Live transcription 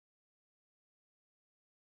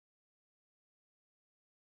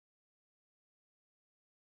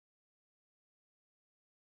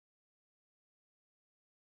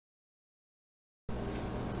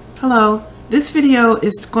Hello, this video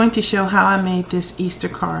is going to show how I made this Easter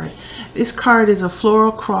card. This card is a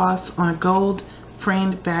floral cross on a gold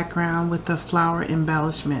framed background with a flower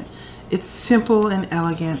embellishment. It's simple and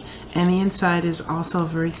elegant, and the inside is also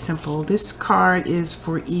very simple. This card is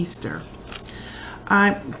for Easter.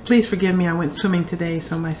 Please forgive me, I went swimming today,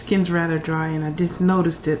 so my skin's rather dry, and I just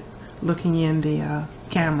noticed it looking in the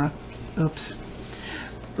camera. Oops.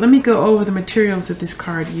 Let me go over the materials that this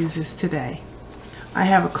card uses today. I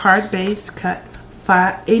have a card base cut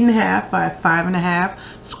 8.5 by 5.5,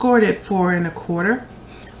 scored at 4 1/4.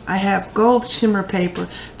 I have gold shimmer paper.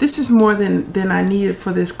 This is more than I needed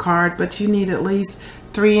for this card, but you need at least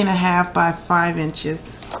 3.5 by 5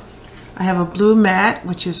 inches. I have a blue mat,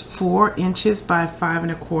 which is 4 inches by 5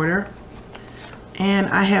 1/4. And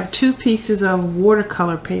I have 2 pieces of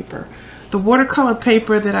watercolor paper. The watercolor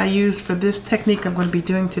paper that I use for this technique I'm going to be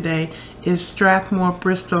doing today is Strathmore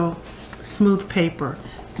Bristol smooth paper.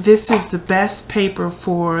 This is the best paper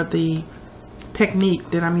for the technique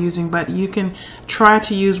that I'm using, but you can try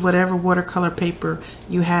to use whatever watercolor paper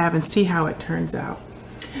you have and see how it turns out.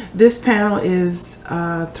 This panel is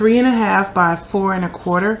 3.5 by 4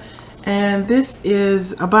 1/4, and this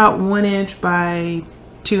is about 1 inch by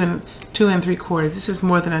 2 3/4. This is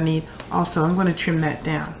more than I need. Also, I'm going to trim that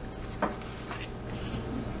down.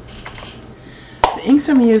 The inks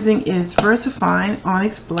I'm using is Versafine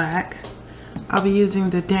Onyx Black. I'll be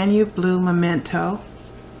using the Danube Blue Memento,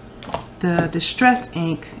 the Distress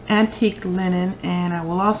ink, Antique Linen, and I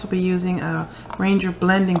will also be using a Ranger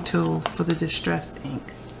blending tool for the Distressed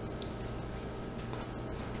ink.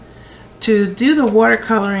 To do the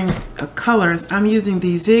watercoloring colors, I'm using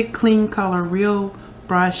the Zig Clean Color Real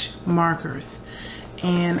Brush markers.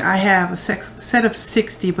 And I have a set of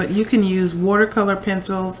 60, but you can use watercolor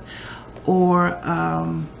pencils or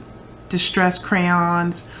distressed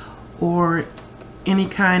crayons or any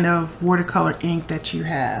kind of watercolor ink that you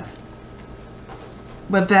have.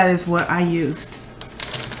 But that is what I used.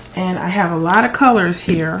 And I have a lot of colors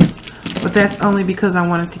here, but that's only because I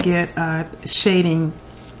wanted to get shading,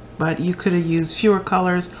 but you could have used fewer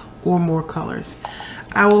colors or more colors.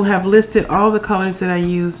 I will have listed all the colors that I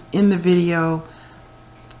use in the video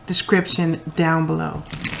description down below.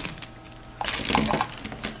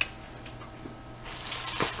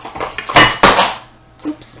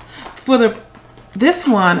 Oops. For this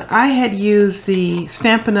one, I had used the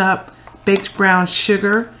Stampin' Up! Baked Brown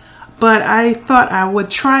Sugar, but I thought I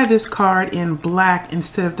would try this card in black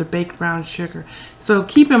instead of the Baked Brown Sugar. So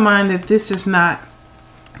keep in mind that this is not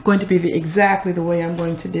going to be exactly the way I'm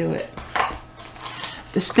going to do it.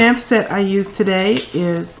 The stamp set I used today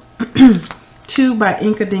is 2 by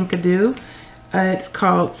Inkadinkado. It's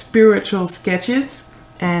called Spiritual Sketches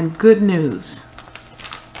and Good News.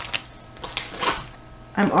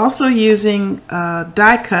 I'm also using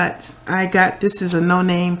die cuts. This is a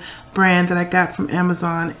no-name brand that I got from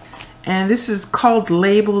Amazon, and this is called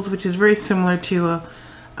Labels, which is very similar to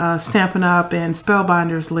a Stampin' Up! And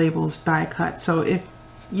Spellbinders Labels die cut. So if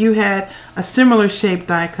you had a similar shaped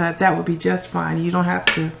die cut, that would be just fine. You don't have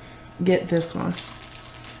to get this one.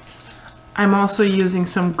 I'm also using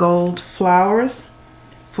some gold flowers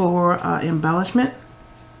for embellishment,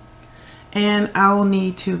 and I will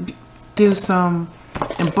need to do some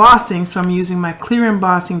embossing, so I'm using my clear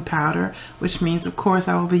embossing powder, which means of course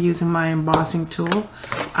I will be using my embossing tool.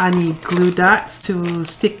 I need glue dots to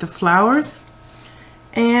stick the flowers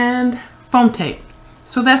and foam tape.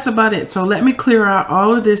 So that's about it. So let me clear out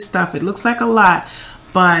all of this stuff. It looks like a lot,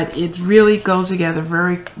 but it really goes together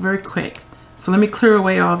very, very quick. So let me clear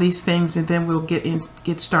away all these things, and then we'll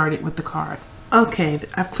get started with the card. Okay,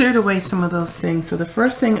 I've cleared away some of those things. So the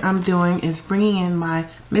first thing I'm doing is bringing in my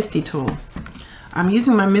Misty tool. I'm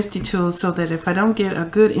using my Misty tool so that if I don't get a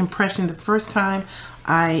good impression the first time,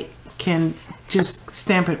 I can just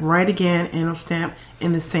stamp it right again and it'll stamp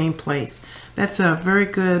in the same place. That's a very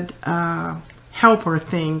good helper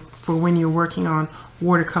thing for when you're working on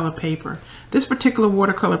watercolor paper. This particular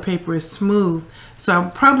watercolor paper is smooth, so I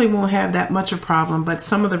probably won't have that much of a problem, but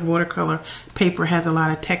some of the watercolor paper has a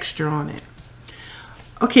lot of texture on it.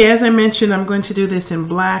 Okay, as I mentioned, I'm going to do this in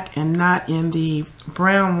black and not in the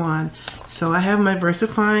brown one. So I have my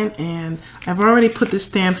Versafine, and I've already put the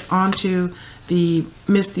stamps onto the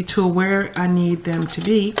Misty tool where I need them to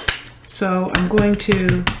be. So I'm going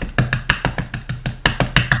to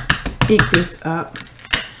ink this up.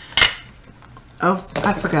 Oh,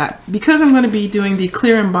 I forgot. Because I'm going to be doing the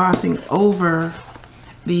clear embossing over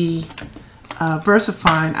the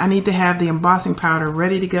Versafine, I need to have the embossing powder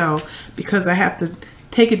ready to go, because I have to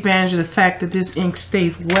take advantage of the fact that this ink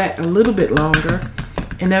stays wet a little bit longer,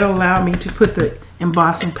 and that'll allow me to put the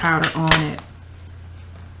embossing powder on it.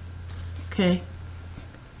 Okay.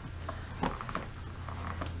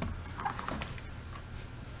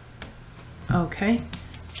 Okay.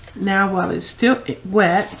 Now while it's still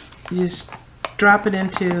wet, you just drop it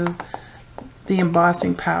into the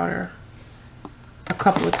embossing powder a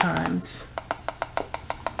couple of times.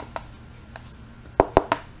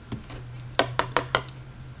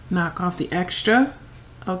 Knock off the extra.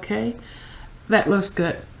 Okay, that looks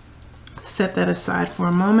good. Set that aside for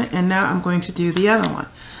a moment, and now I'm going to do the other one.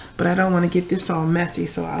 But I don't want to get this all messy,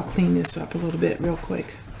 so I'll clean this up a little bit real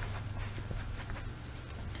quick.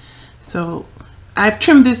 So I've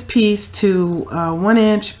trimmed this piece to 1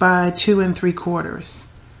 inch by 2 3/4.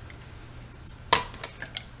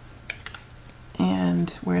 And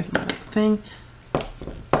where's my thing?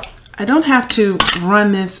 I don't have to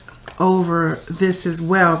run this over this as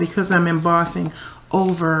well because I'm embossing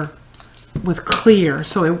over with clear.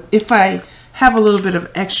 So if I have a little bit of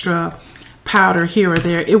extra powder here or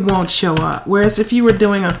there, it won't show up. Whereas if you were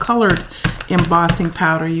doing a colored embossing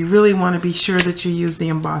powder, you really want to be sure that you use the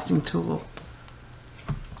embossing tool.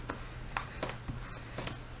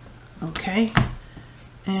 Okay,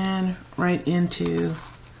 and right into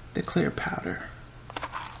the clear powder.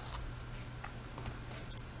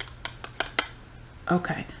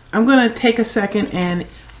 Okay, I'm going to take a second and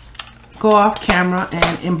go off camera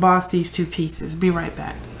and emboss these two pieces. Be right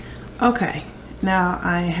back. Okay, now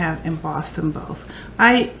I have embossed them both.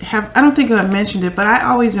 I don't think I mentioned it, but I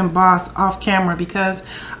always emboss off camera because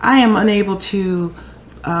I am unable to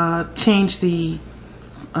change the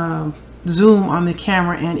zoom on the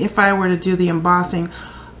camera, and if I were to do the embossing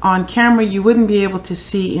on camera, you wouldn't be able to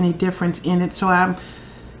see any difference in it. So I'm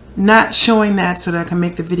not showing that so that I can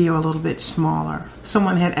make the video a little bit smaller.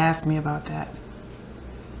 Someone had asked me about that.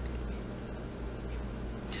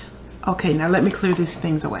 Okay, now let me clear these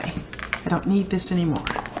things away. I don't need this anymore.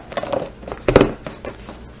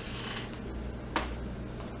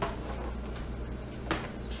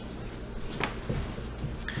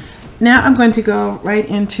 Now I'm going to go right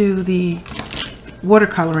into the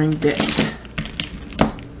watercoloring bit.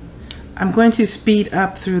 I'm going to speed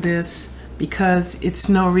up through this because it's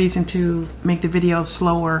no reason to make the video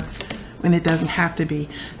slower when it doesn't have to be.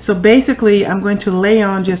 So basically I'm going to lay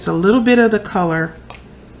on just a little bit of the color.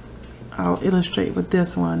 I'll illustrate with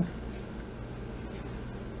this one.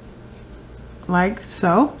 Like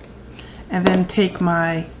so. And then take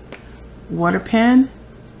my water pen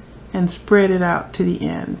and spread it out to the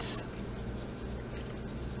ends.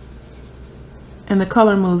 And the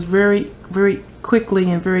color moves very, very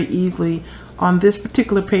quickly and very easily on this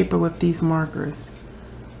particular paper with these markers.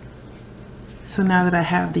 So now that I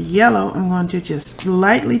have the yellow, I'm going to just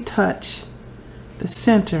lightly touch the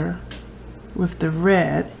center with the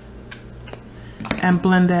red and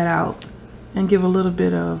blend that out and give a little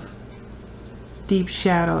bit of deep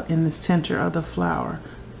shadow in the center of the flower.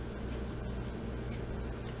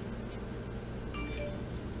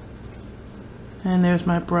 And there's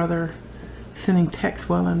my brother sending text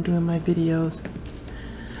while I'm doing my videos.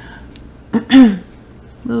 A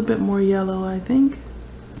little bit more yellow, I think.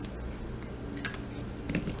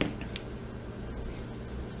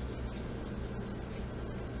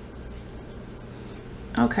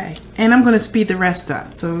 Okay, and I'm going to speed the rest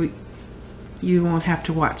up so you won't have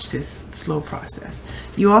to watch this slow process.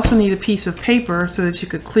 You also need a piece of paper so that you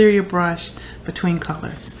could clear your brush between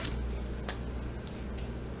colors.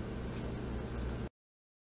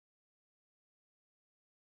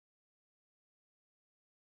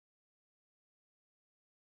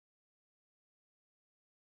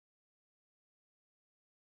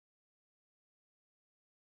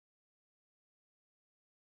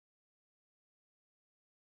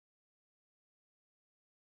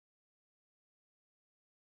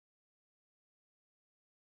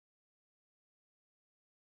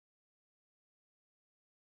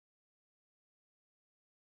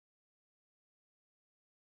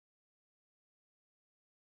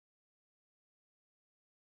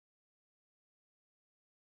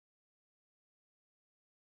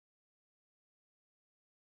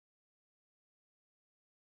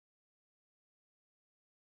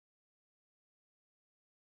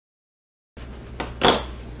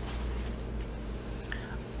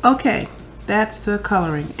 Okay, that's the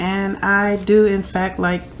coloring, and I do in fact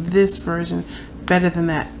like this version better than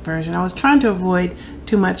that version. I was trying to avoid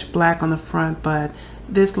too much black on the front, but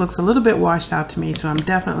this looks a little bit washed out to me, so I'm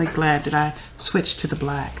definitely glad that I switched to the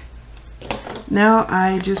black. Now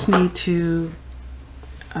I just need to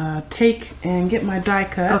take and get my die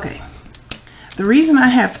cut. Okay, the reason I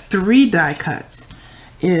have 3 die cuts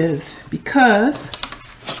is because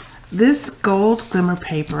this gold glimmer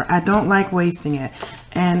paper, I don't like wasting it.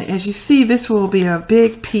 And as you see, this will be a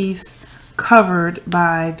big piece covered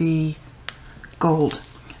by the gold.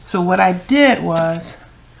 So what I did was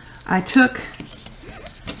I took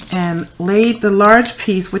and laid the large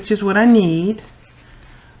piece, which is what I need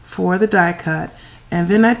for the die cut, and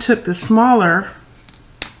then I took the smaller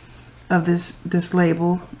of this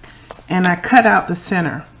label and I cut out the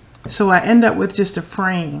center. So I end up with just a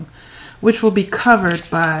frame, which will be covered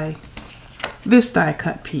by this die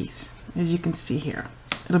cut piece, as you can see here.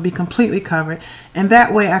 It'll be completely covered, and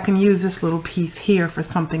that way I can use this little piece here for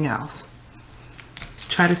something else.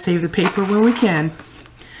 Try to save the paper when we can.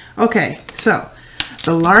 Okay, so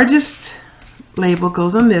the largest label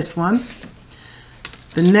goes on this one.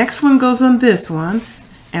 The next one goes on this one,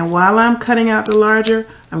 and while I'm cutting out the larger,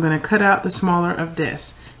 I'm going to cut out the smaller of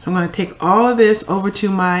this. So I'm going to take all of this over to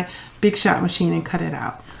my Big Shot machine and cut it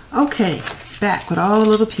out. Okay, back with all the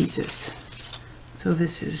little pieces. So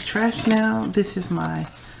this is trash now. This is my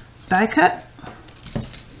die cut,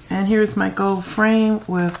 and here's my gold frame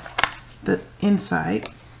with the inside,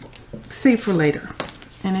 saved for later.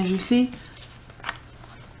 And as you see,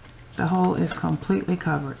 the hole is completely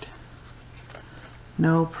covered.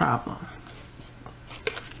 No problem.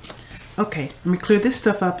 Okay, let me clear this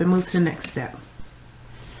stuff up and move to the next step.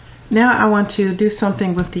 Now I want to do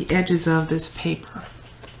something with the edges of this paper.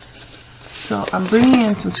 So I'm bringing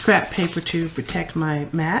in some scrap paper to protect my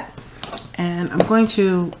mat, and I'm going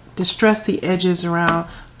to distress the edges around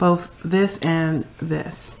both this and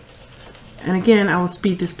this. And again, I will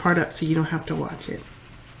speed this part up so you don't have to watch it.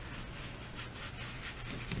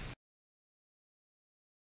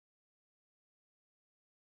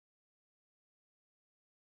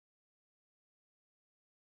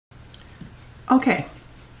 Okay.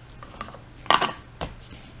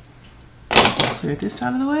 Clear this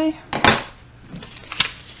out of the way.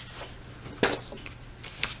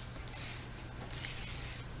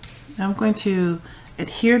 Now I'm going to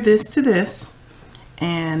adhere this to this,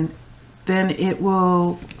 and then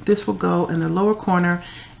this will go in the lower corner,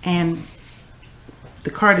 and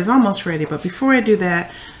the card is almost ready. But before I do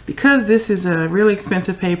that, because this is a really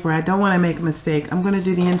expensive paper, I don't want to make a mistake. I'm going to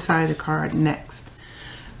do the inside of the card next.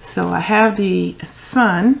 So I have the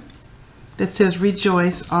sun that says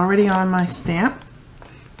rejoice already on my stamp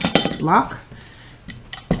block,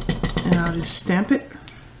 and I'll just stamp it.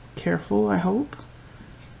 Careful, I hope.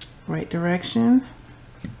 Right direction.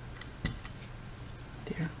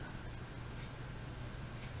 There.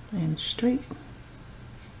 And straight.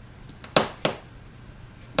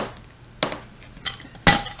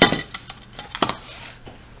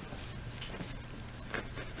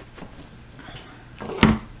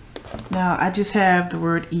 Now I just have the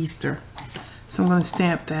word Easter, so I'm going to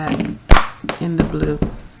stamp that in the blue.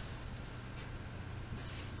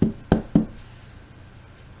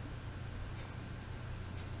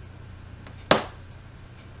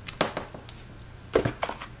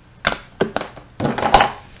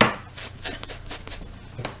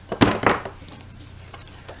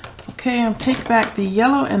 Okay, I'm taking back the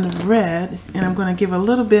yellow and the red, and I'm going to give a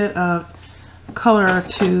little bit of color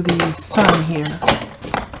to the sun here.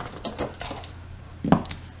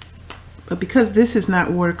 But because this is not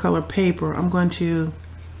watercolor paper, I'm going to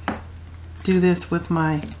do this with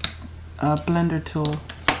my blender tool,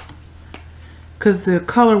 because the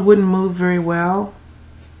color wouldn't move very well.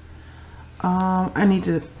 I need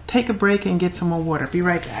to take a break and get some more water. Be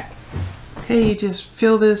right back. Okay, you just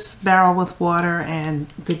fill this barrel with water and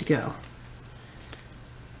good to go.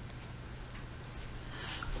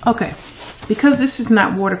 Okay, because this is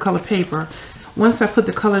not watercolor paper, once I put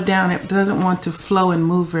the color down, it doesn't want to flow and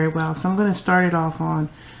move very well. So I'm going to start it off on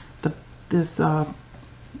this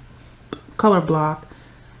color block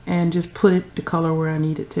and just put the color where I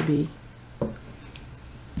need it to be.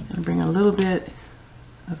 And bring a little bit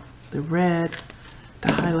of the red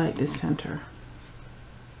to highlight the center.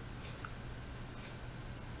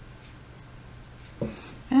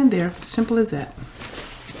 And there, simple as that.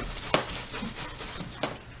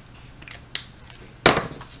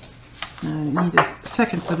 Now I need a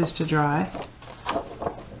second for this to dry.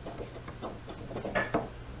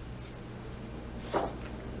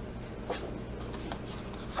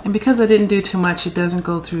 And because I didn't do too much, it doesn't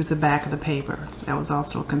go through the back of the paper. That was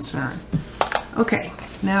also a concern. Okay,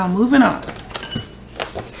 now moving on.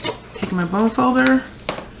 Take my bone folder,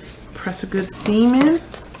 press a good seam in,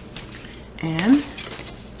 and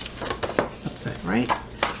right,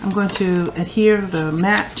 I'm going to adhere the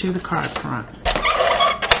mat to the card front.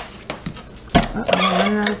 Uh-oh, I'm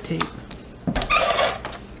running out of tape.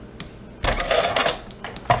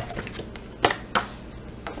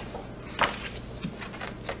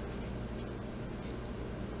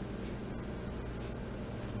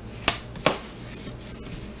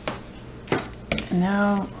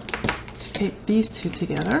 now tape these two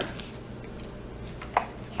together.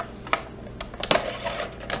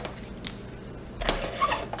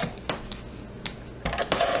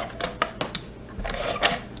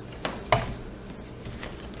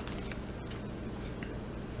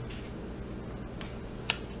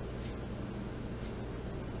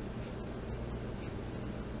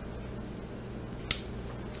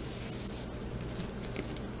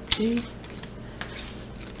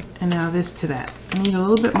 And now this to that. I need a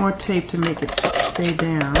little bit more tape to make it stay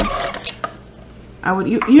down. I would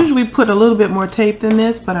usually put a little bit more tape than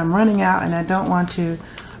this, but I'm running out and I don't want to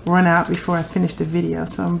run out before I finish the video,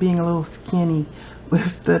 so I'm being a little skinny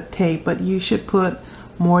with the tape, but you should put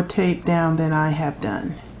more tape down than I have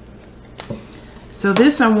done. So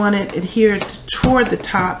this I want it adhered toward the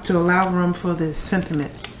top to allow room for the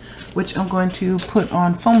sentiment, which I'm going to put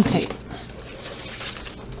on foam tape.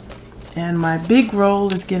 And my big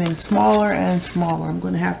roll is getting smaller and smaller. I'm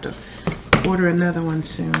going to have to order another one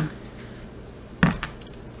soon.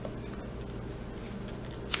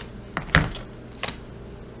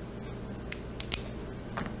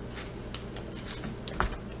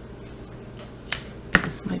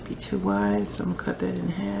 This might be too wide, so I'm going to cut that in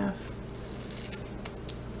half.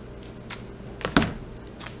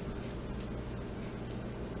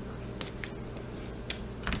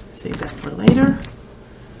 Save that for later.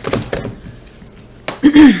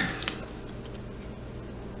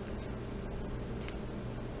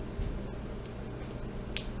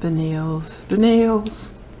 The nails, the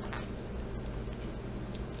nails.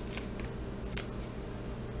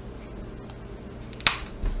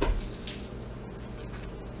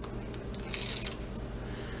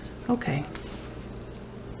 Okay.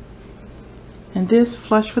 And this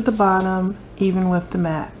flush with the bottom, even with the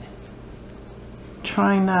mat.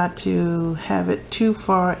 Trying not to have it too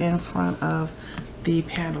far in front of the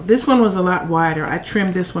panel. This one was a lot wider. I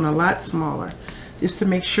trimmed this one a lot smaller just to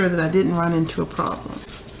make sure that I didn't run into a problem.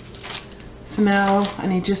 So now I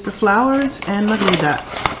need just the flowers and my glue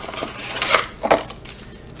dots.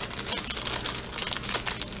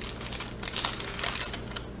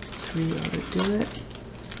 Three ought to do it.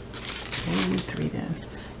 Maybe three then.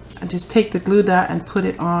 I just take the glue dot and put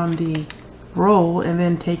it on the roll and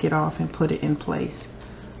then take it off and put it in place.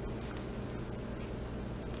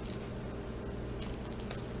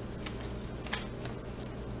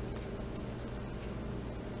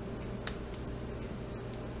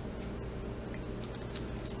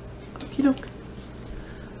 Okie doke.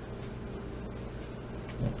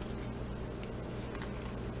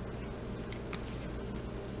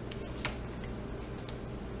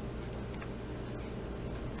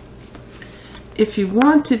 If you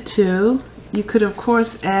wanted to, you could of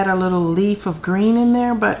course add a little leaf of green in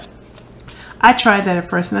there, but I tried that at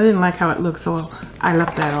first and I didn't like how it looked, so I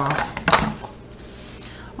left that off.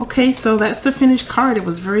 Okay, so that's the finished card. It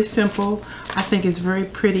was very simple. I think it's very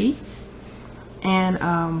pretty. And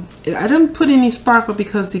I didn't put any sparkle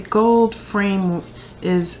because the gold frame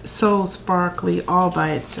is so sparkly all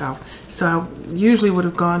by itself. So I usually would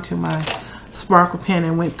have gone to my sparkle pen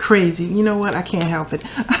and went crazy. You know what? I can't help it.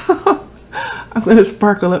 I'm going to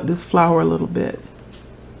sparkle up this flower a little bit.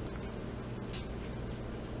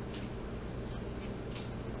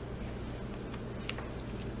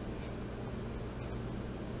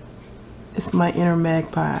 It's my inner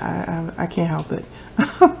magpie. I can't help it.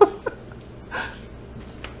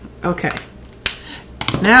 Okay,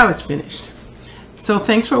 now it's finished. So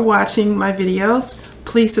thanks for watching my videos.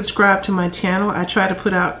 Please subscribe to my channel. I try to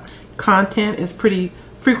put out content as pretty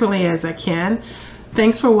frequently as I can.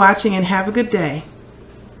 Thanks for watching and have a good day.